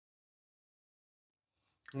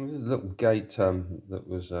This is a little gate that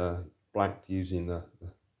was blacked using the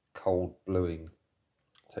cold bluing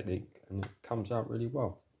technique, and it comes out really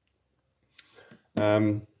well.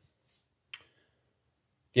 Gearbox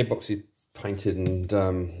is painted, and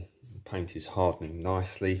the paint is hardening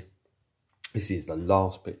nicely. This is the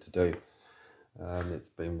last bit to do. It's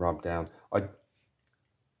been rubbed down.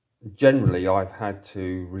 Generally I've had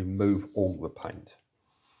to remove all the paint,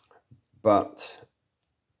 but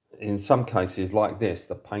in some cases like this,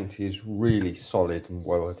 the paint is really solid and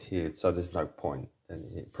well adhered, so there's no point,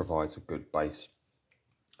 and it provides a good base.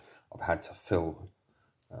 I've had to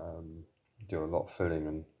do a lot of filling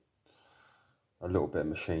and a little bit of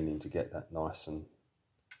machining to get that nice and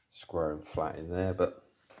square and flat in there, but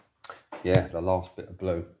yeah, the last bit of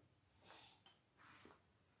blue,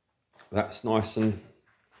 that's nice and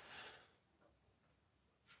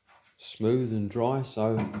smooth and dry.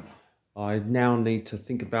 So I now need to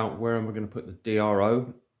think about where am I going to put the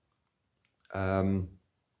DRO. I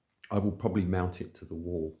will probably mount it to the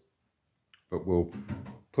wall, but we'll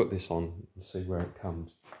put this on and see where it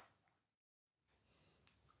comes.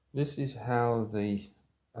 This is how the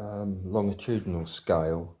longitudinal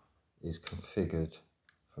scale is configured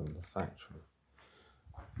from the factory,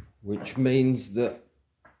 which means that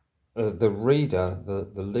the reader,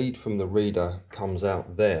 the lead from the reader comes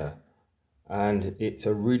out there, and it's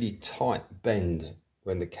a really tight bend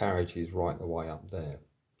when the carriage is right the way up there.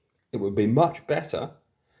 It would be much better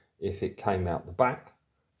if it came out the back,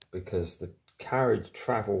 because the carriage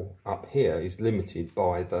travel up here is limited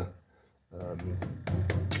by the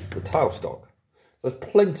tailstock. There's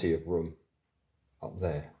plenty of room up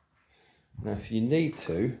there. Now if you need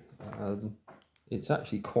to, it's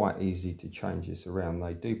actually quite easy to change this around.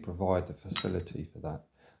 They do provide the facility for that.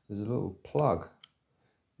 There's a little plug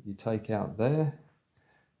you take out there,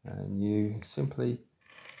 and you simply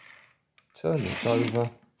turn this over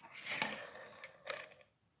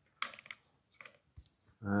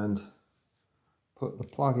and put the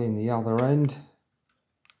plug in the other end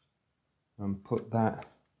and put that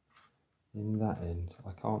in that end.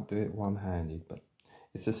 I can't do it one-handed, but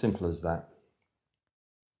it's as simple as that.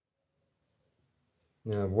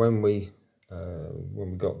 Now when we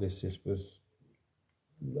got this was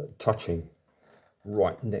touching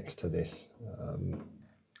right next to this,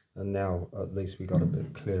 and now at least we got a bit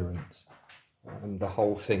of clearance, and the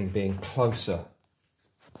whole thing being closer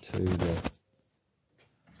to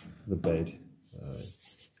the bed,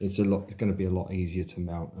 it's going to be a lot easier to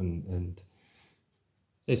mount, and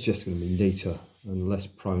it's just going to be neater and less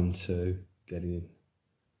prone to getting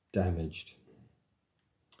damaged.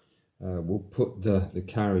 We'll put the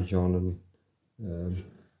carriage on and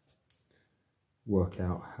work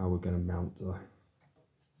out how we're going to mount the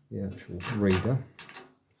actual reader.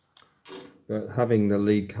 But having the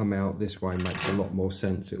lead come out this way makes a lot more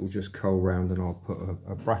sense. It will just curl round, and I'll put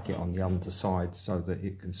a bracket on the underside so that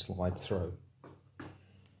it can slide through.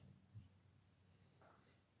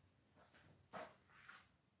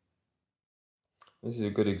 This is a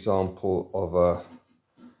good example of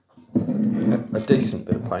a decent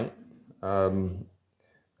bit of paint.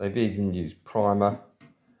 They've even used primer.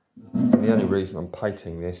 And the only reason I'm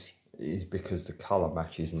painting this is because the colour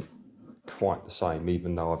match isn't quite the same,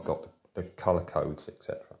 even though I've got the colour codes,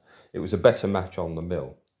 etc. It was a better match on the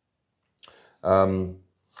mill.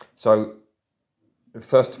 So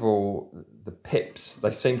first of all, the pips,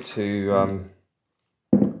 they seem to,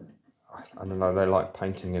 I don't know, they like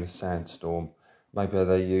painting in a sandstorm. Maybe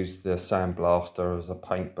they use the sandblaster as a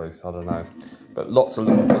paint booth, I don't know. But lots of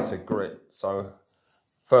little bits of grit. So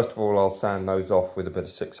first of all, I'll sand those off with a bit of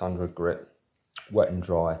 600 grit, wet and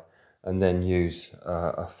dry, and then use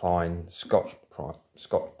a fine Scotch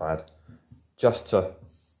pad just to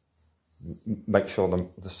make sure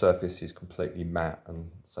the surface is completely matte,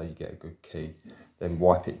 and so you get a good key. Then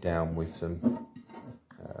wipe it down with some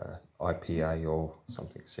IPA or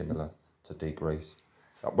something similar to degrease.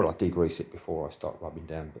 Well, I degrease it before I start rubbing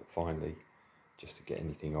down, but finally, just to get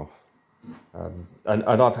anything off. And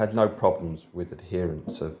I've had no problems with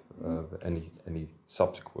adherence of any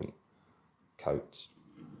subsequent coats.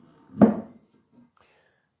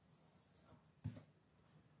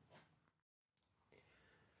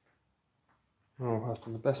 Oh, I've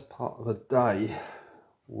done the best part of the day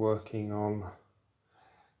working on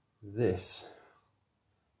this.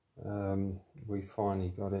 We finally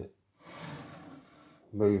got it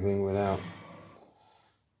moving without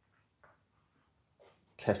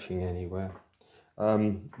catching anywhere.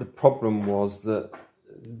 The problem was that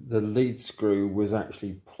the lead screw was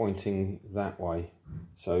actually pointing that way,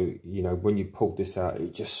 so you know, when you pulled this out,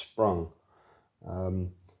 it just sprung.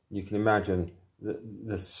 You can imagine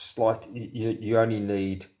the slight, you only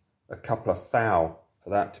need a couple of thou for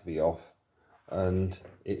that to be off, and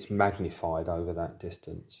it's magnified over that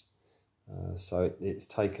distance. So it's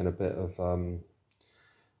taken a bit of,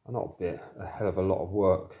 not a bit, a hell of a lot of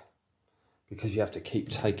work, because you have to keep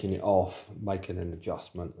taking it off, making an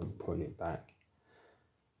adjustment and putting it back.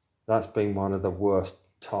 That's been one of the worst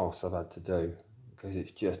tasks I've had to do, because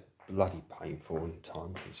it's just bloody painful and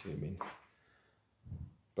time consuming.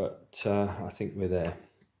 But I think we're there.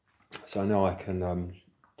 So now I can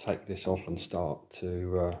take this off and start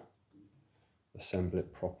to assemble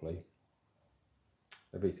it properly.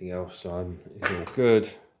 Everything else is all good.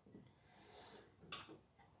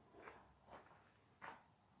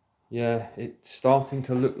 Yeah, it's starting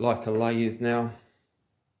to look like a lathe now.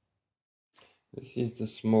 This is the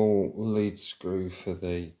small lead screw for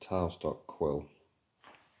the tailstock quill,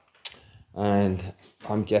 and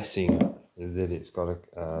I'm guessing that it's got a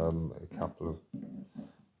couple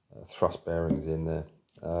of thrust bearings in there,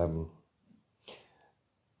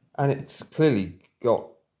 and it's clearly got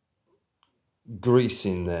grease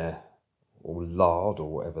in there, or lard, or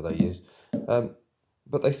whatever they use,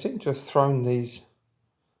 but they seem to have thrown these,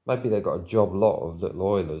 maybe they got a job lot of little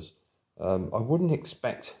oilers. I wouldn't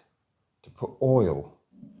expect to put oil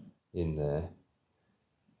in there.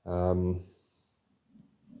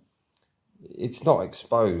 It's not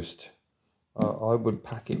exposed. I would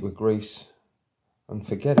pack it with grease and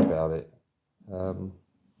forget about it.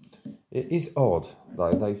 It is odd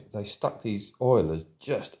though, they stuck these oilers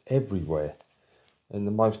just everywhere in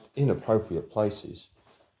the most inappropriate places.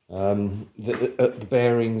 The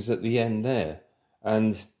bearings at the end there,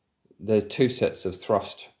 and there's two sets of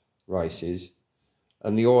thrust races,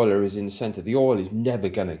 and the oiler is in the centre. The oil is never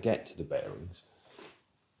going to get to the bearings.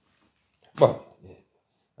 Well,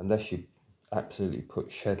 unless you absolutely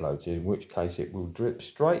put shed loads in which case it will drip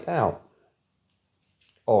straight out.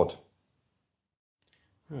 Odd.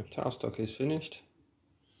 Tailstock is finished.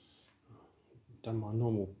 Done my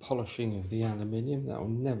normal polishing of the aluminium. That will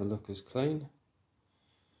never look as clean,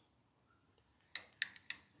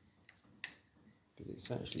 but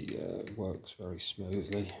it actually works very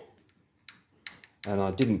smoothly. And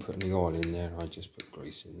I didn't put any oil in there, I just put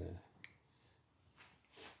grease in there.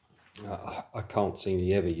 I can't see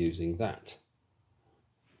me ever using that,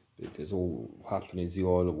 because all will happen is the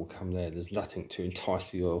oil will come there. There's nothing to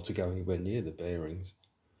entice the oil to go anywhere near the bearings.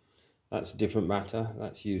 That's a different matter.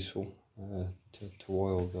 That's useful to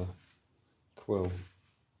oil the quill.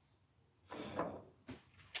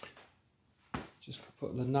 Just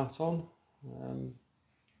put the nut on,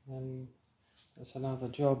 and that's another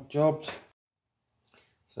jobbed.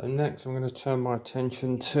 So next I'm going to turn my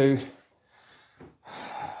attention to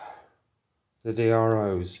the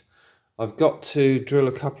DROs. I've got to drill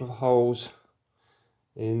a couple of holes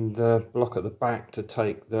in the block at the back to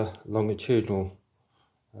take the longitudinal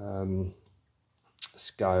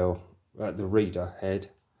scale at the reader head,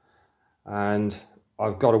 and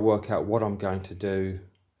I've got to work out what I'm going to do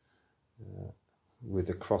with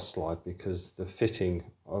the cross slide, because the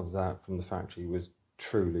fitting of that from the factory was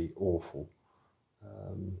truly awful.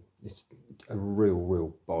 It's a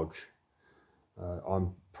real bodge.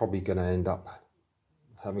 I'm probably going to end up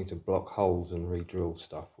having to block holes and re-drill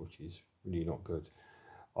stuff, which is really not good.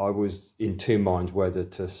 I was in two minds whether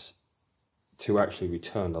to actually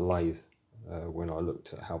return the lathe when I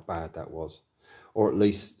looked at how bad that was, or at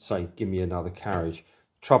least say give me another carriage.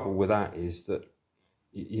 Trouble with that is that,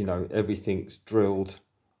 you know, everything's drilled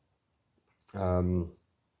on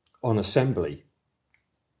assembly,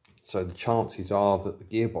 so the chances are that the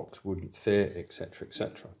gearbox wouldn't fit, etc,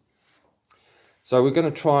 etc. So we're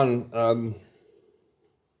going to try and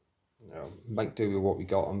make do with what we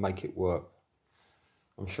got and make it work.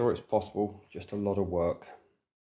 I'm sure it's possible, just a lot of work.